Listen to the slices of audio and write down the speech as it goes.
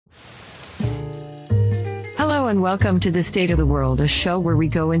and welcome to the State of the World, a show where we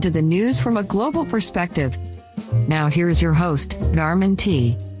go into the news from a global perspective. Now here's your host, Darman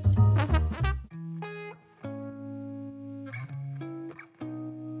T.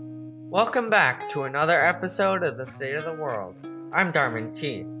 Welcome back to another episode of the State of the World. I'm Darman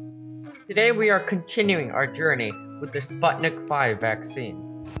T. Today we are continuing our journey with the Sputnik 5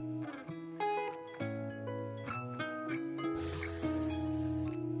 vaccine.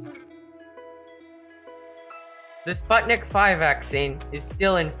 The Sputnik 5 vaccine is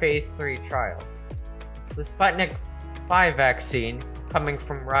still in phase 3 trials. The Sputnik 5 vaccine, coming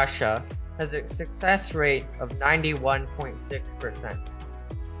from Russia, has a success rate of 91.6%.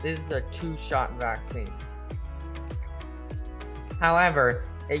 This is a two-shot vaccine. However,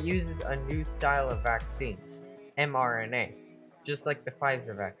 it uses a new style of vaccines, mRNA, just like the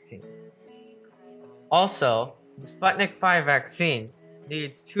Pfizer vaccine. Also, the Sputnik 5 vaccine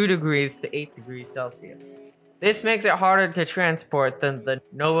needs 2 degrees to 8 degrees Celsius. This makes it harder to transport than the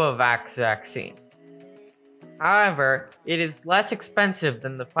Novavax vaccine. However, it is less expensive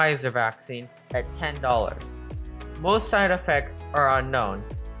than the Pfizer vaccine at $10. Most side effects are unknown,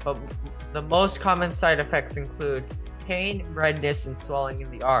 but the most common side effects include pain, redness, and swelling in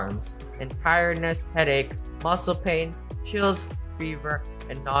the arms, and tiredness, headache, muscle pain, chills, fever,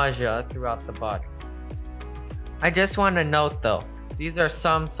 and nausea throughout the body. I just want to note though, these are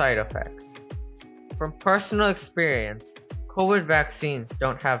some side effects. From personal experience, COVID vaccines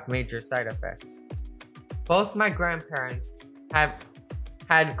don't have major side effects. Both my grandparents have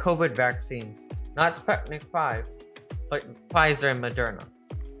had COVID vaccines, not Sputnik 5, but Pfizer and Moderna.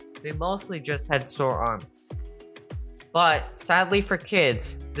 They mostly just had sore arms. But sadly for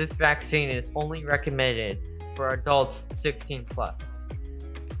kids, this vaccine is only recommended for adults 16 plus.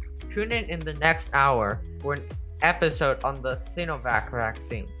 Tune in the next hour for an episode on the Sinovac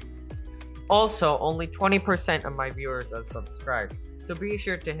vaccine. Also, only 20% of my viewers are subscribed, so be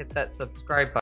sure to hit that subscribe button.